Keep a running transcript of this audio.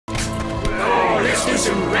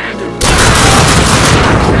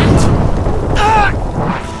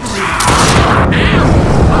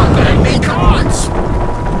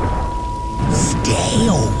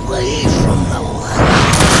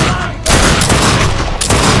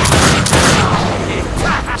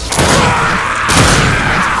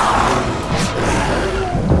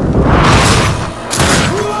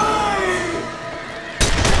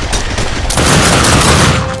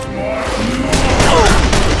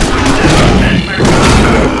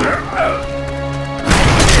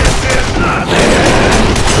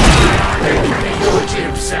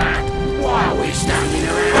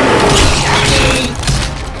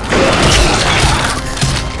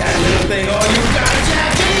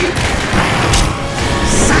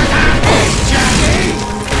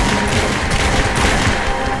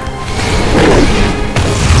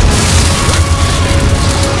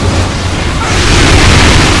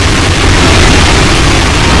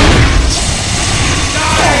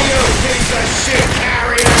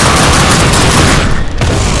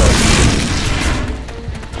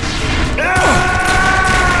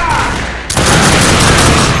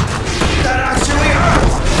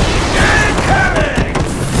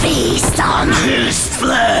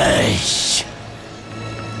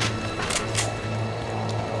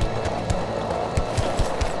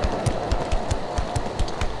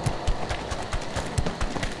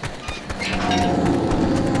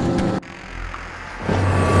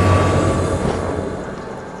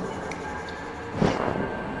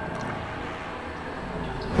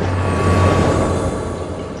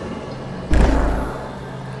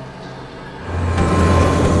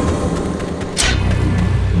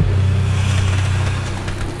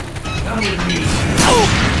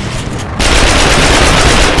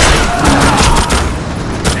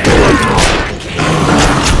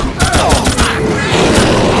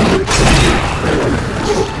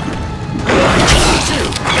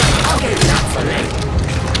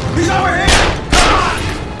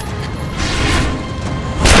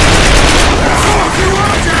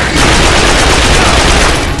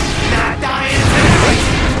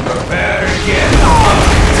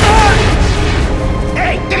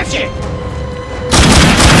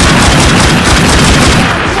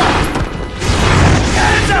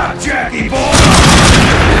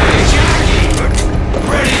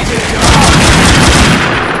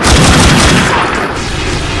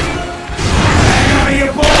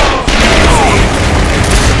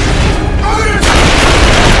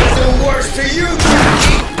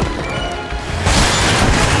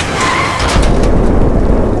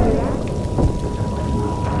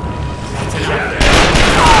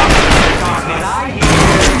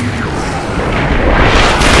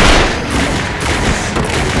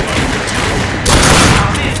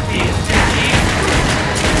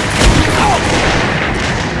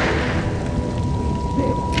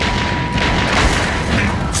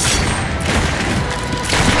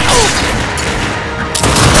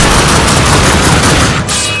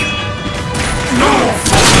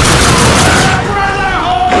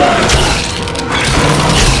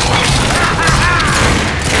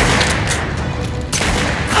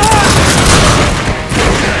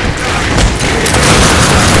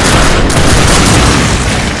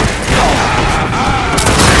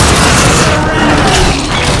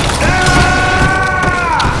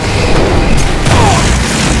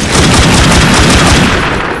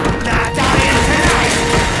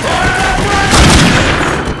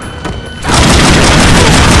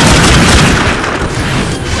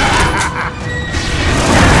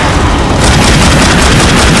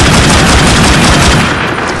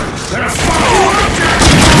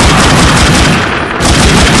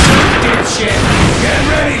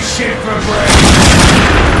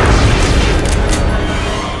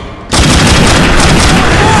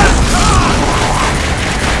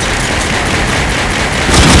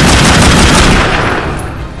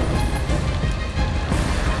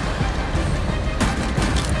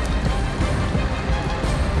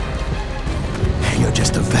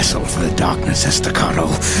just a vessel for the darkness, Estacado.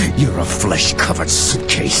 You're a flesh-covered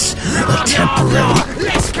suitcase. A temporary...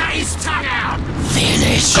 Let's cut his tongue out!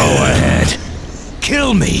 Finish. Go ahead.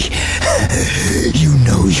 Kill me. You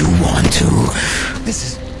know you want to.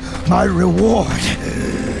 This is my reward.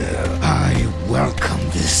 I welcome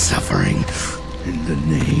this suffering in the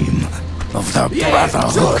name of the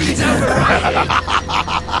Brotherhood.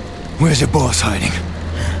 Where's your boss hiding?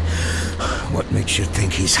 What makes you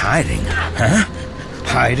think he's hiding, huh?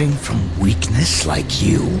 Hiding from weakness like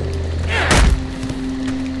you?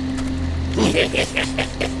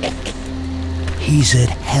 He's at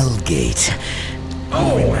Hellgate.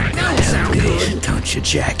 Oh, Remember that sounds Hellgate, good. don't you,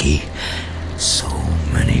 Jackie? So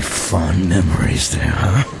many fond memories there,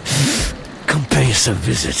 huh? Come pay us a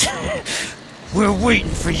visit. We're waiting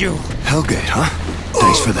for you. Hellgate, huh?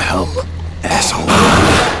 Thanks for the help, asshole.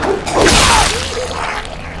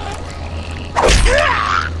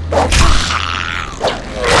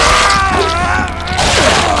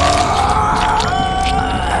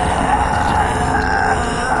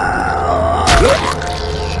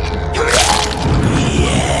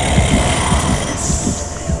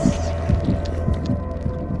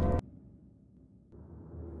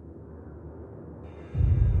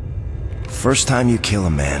 First time you kill a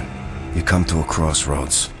man, you come to a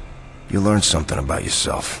crossroads. You learn something about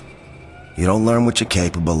yourself. You don't learn what you're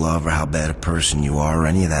capable of or how bad a person you are or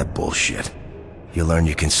any of that bullshit. You learn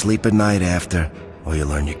you can sleep at night after, or you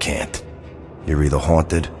learn you can't. You're either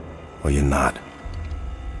haunted, or you're not.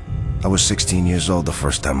 I was 16 years old the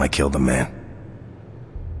first time I killed a man.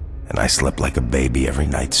 And I slept like a baby every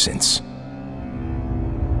night since.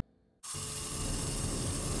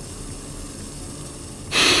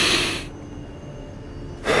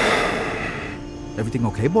 Everything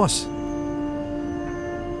okay, boss?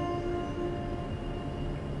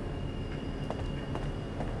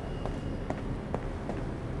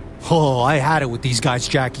 Oh, I had it with these guys,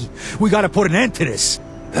 Jackie. We gotta put an end to this.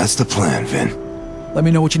 That's the plan, Vin. Let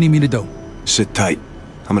me know what you need me to do. Sit tight.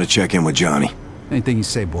 I'm gonna check in with Johnny. Anything you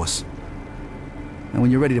say, boss. And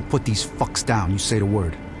when you're ready to put these fucks down, you say the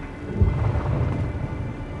word.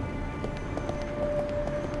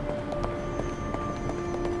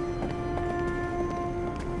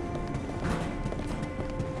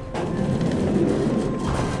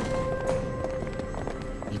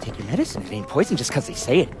 You take your medicine, it ain't poison just because they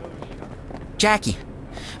say it. Jackie,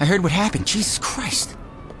 I heard what happened. Jesus Christ.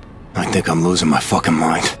 I think I'm losing my fucking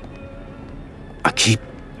mind. I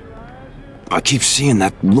keep seeing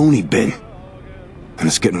that loony bin. And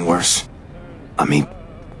it's getting worse. I mean,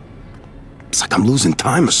 it's like I'm losing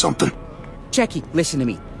time or something. Jackie, listen to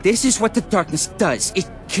me. This is what the darkness does. It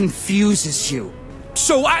confuses you.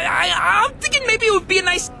 So I'm thinking maybe it would be a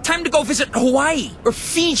nice time to go visit Hawaii or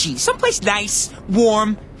Fiji. Someplace nice,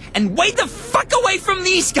 warm, and way the fuck away from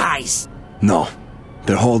these guys. No.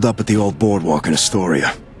 They're holed up at the old boardwalk in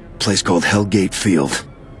Astoria. A place called Hellgate Field.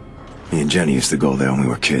 Me and Jenny used to go there when we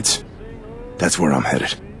were kids. That's where I'm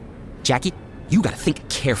headed. Jackie, you gotta think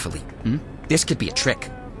carefully. This could be a trick.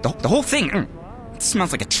 The whole thing, it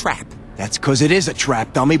smells like a trap. That's 'cause it is a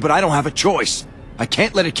trap, dummy, but I don't have a choice. I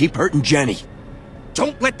can't let it keep hurting Jenny.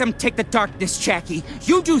 Don't let them take the darkness, Jackie.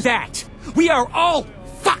 You do that. We are all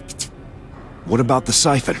fucked. What about the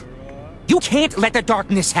siphon? You can't let the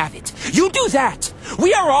darkness have it. You do that.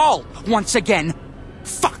 We are all, once again,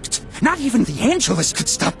 fucked. Not even the Angelus could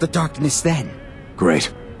stop the darkness then.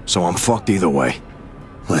 Great. So I'm fucked either way.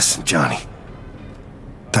 Listen, Johnny.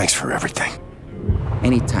 Thanks for everything.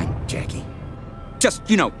 Anytime, Jackie. Just,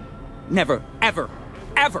 never, ever,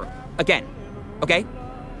 ever again. Okay?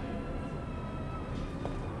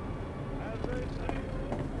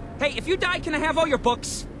 Hey, if you die, can I have all your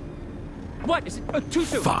books? What? Is it too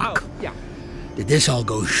soon? Fuck. Oh, yeah. Did this all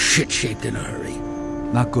go shit-shaped in a hurry?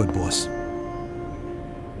 Not good, boss.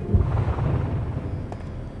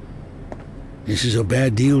 This is a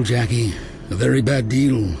bad deal, Jackie. A very bad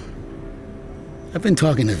deal. I've been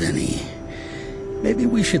talking to Vinny. Maybe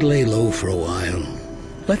we should lay low for a while.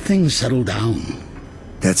 Let things settle down.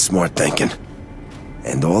 That's smart thinking.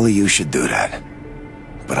 And all of you should do that.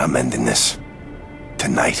 But I'm ending this.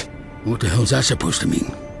 Tonight. What the hell's that supposed to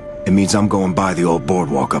mean? It means I'm going by the old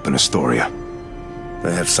boardwalk up in Astoria.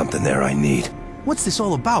 I have something there I need. What's this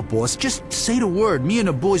all about, boss? Just say the word. Me and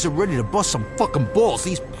the boys are ready to bust some fucking balls.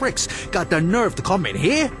 These pricks got the nerve to come in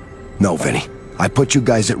here? No, Vinny. I put you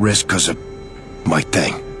guys at risk because of my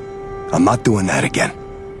thing. I'm not doing that again.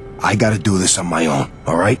 I gotta do this on my own,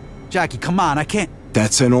 alright? Jackie, come on, I can't...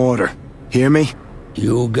 That's an order. Hear me?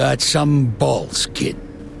 You got some balls, kid.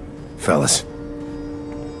 Fellas,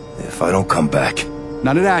 if I don't come back...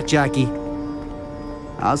 None of that, Jackie.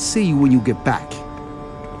 I'll see you when you get back.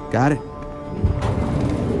 Got it.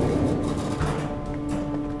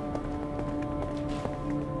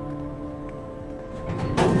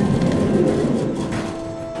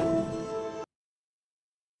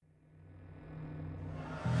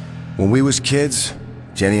 When we was kids,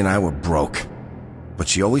 Jenny and I were broke. But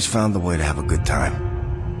she always found a way to have a good time.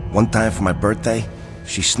 One time for my birthday,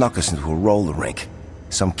 she snuck us into a roller rink.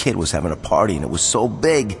 Some kid was having a party and it was so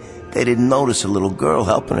big, they didn't notice a little girl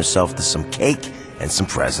helping herself to some cake and some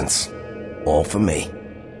presents. All for me.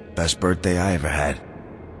 Best birthday I ever had.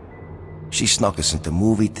 She snuck us into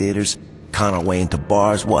movie theaters, con our way into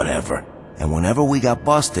bars, whatever. And whenever we got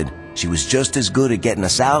busted, she was just as good at getting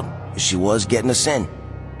us out as she was getting us in.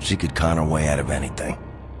 She could con her way out of anything.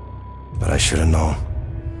 But I should have known.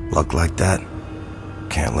 Luck like that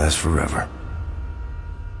can't last forever.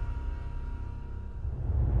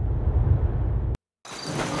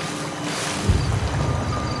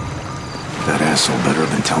 That asshole better have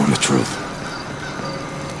been telling the truth.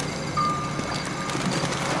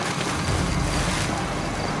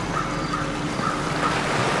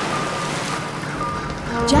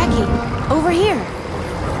 Jackie, over here.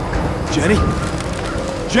 Jenny?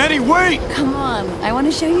 Jenny, wait! Come on, I want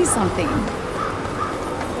to show you something.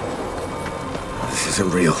 This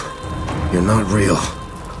isn't real. You're not real.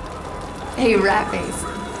 Hey, Ratface.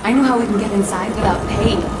 I know how we can get inside without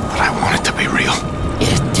paying. But I want it to be real.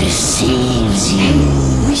 It deceives you.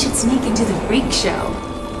 Hey, we should sneak into the freak show.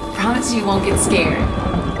 Promise you won't get scared.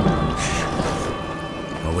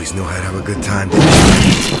 Always knew I'd have a good time.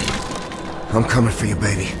 I'm coming for you,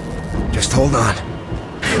 baby. Just hold on.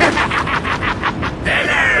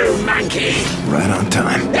 Hello, monkey! Right on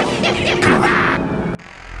time. Come on.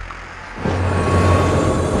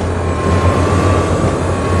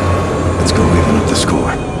 Let's go even up the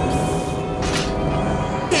score.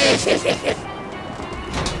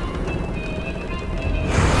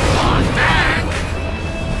 On back!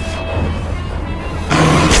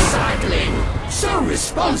 Cycling! So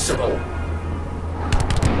responsible!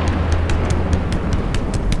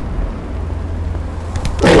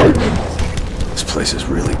 This place has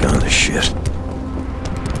really gone to shit.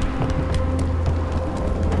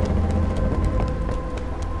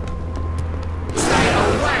 Stay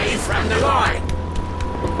away from the line!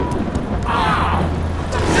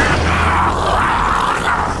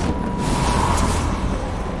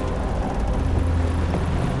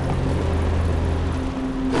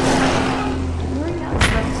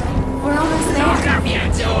 We're almost Lock there. up your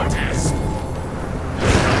daughters!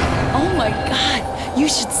 Oh my god, you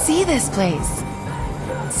should see this place.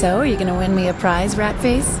 So, are you gonna win me a prize,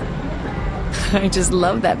 Ratface? I just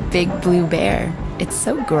love that big blue bear. It's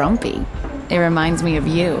so grumpy. It reminds me of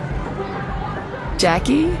you.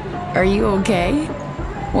 Jackie, are you okay?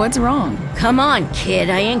 What's wrong? Come on, kid.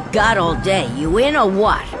 I ain't got all day. You in or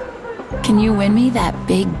what? Can you win me that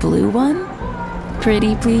big blue one?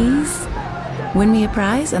 Pretty please? Win me a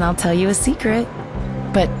prize and I'll tell you a secret.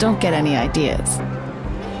 But don't get any ideas.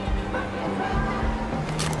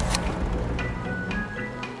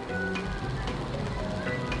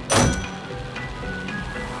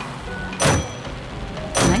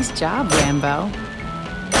 Nice job, Rambo.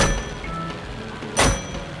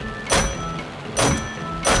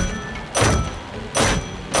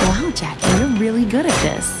 Wow, Jackie, you're really good at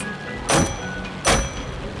this.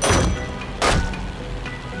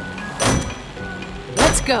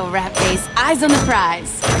 Let's go, Ratface. Eyes on the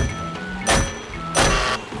prize.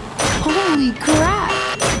 Holy crap!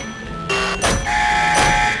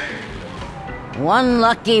 One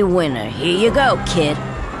lucky winner. Here you go, kid.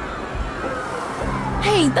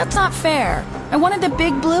 Hey, that's not fair. I wanted the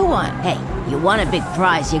big blue one. Hey, you want a big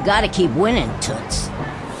prize, you gotta keep winning, toots.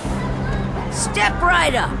 Step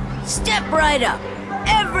right up. Step right up.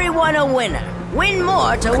 Everyone a winner. Win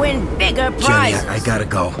more to win bigger prizes. Jenny, I gotta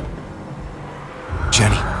go.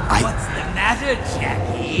 Jenny, What's the matter,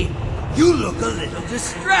 Jackie? You look a little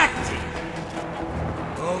distracted.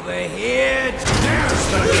 Over here to